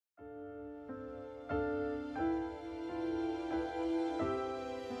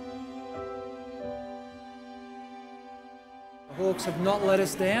Hawks have not let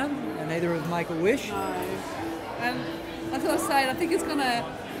us down, and neither have Make-A-Wish. No. And as I was saying, I think it's going to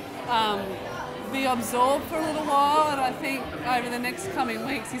be absorbed for a little while, and I think over the next coming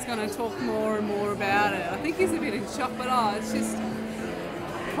weeks he's going to talk more and more about it. I think he's a bit in shock, but it's just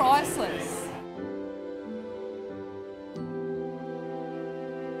priceless.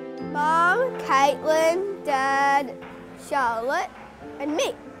 Mum, Caitlin, Dad, Charlotte, and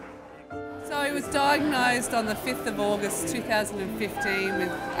me. So he was diagnosed on the 5th of August 2015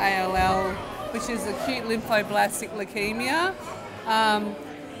 with ALL, which is acute lymphoblastic leukemia.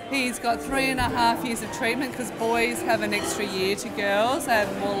 He's got 3.5 years of treatment because boys have an extra year to girls. They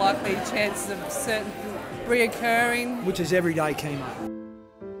have more likely chances of certain reoccurring. Which is everyday chemo.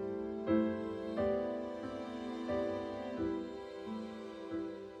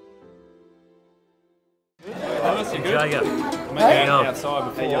 Jagger. Outside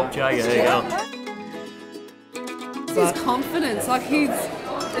before. Jagger, there you go. His confidence, like he's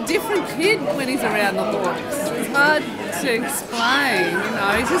a different kid when he's around the Hawks. It's hard to explain,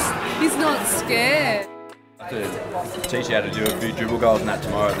 he's not scared. To teach you how to do a few dribble goals and that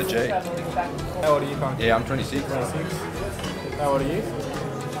tomorrow at the G. How old are you, Con? Yeah, I'm 26. 26. How old are you?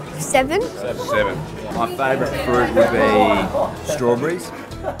 7. 7. My favourite fruit would be strawberries.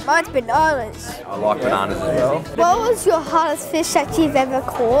 Mine's bananas. I like bananas as well. What was your hardest fish that you've ever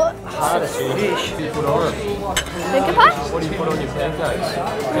caught? Hardest fish? What do you put on it? Finger pie? What do you put on your pancakes?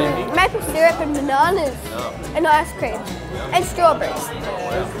 Maple syrup and bananas. And ice cream. And strawberries.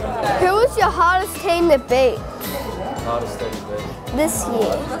 Who was your hardest team to beat? Hardest team to beat? This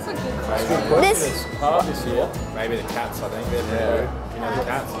year. That's a good question. This hard this year? Maybe the Cats, I think. They're you know the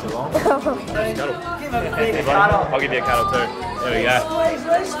Cats, too long. I'll give you a cuddle too. There we go.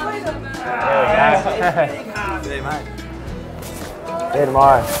 See you, mate. See you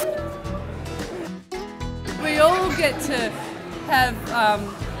tomorrow. We all get to have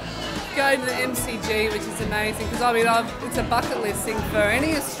go to the MCG, which is amazing because it's a bucket list thing for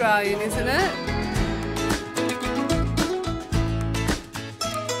any Australian, isn't it?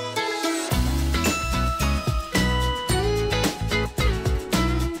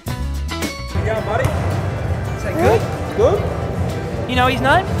 How you going, buddy? Is that good? Good. You know his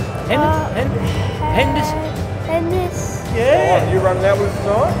name? Henderson. Yeah. Oh, you running out with us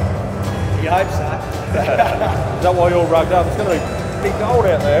tonight? You hope so. Is that why you're all rugged up? It's going to be big cold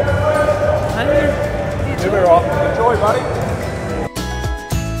out there. You'll be right. Enjoy, buddy.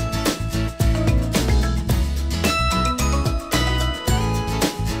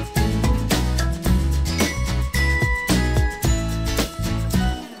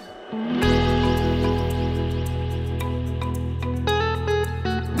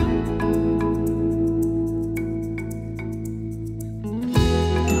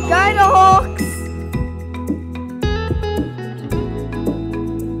 Go the Hawks!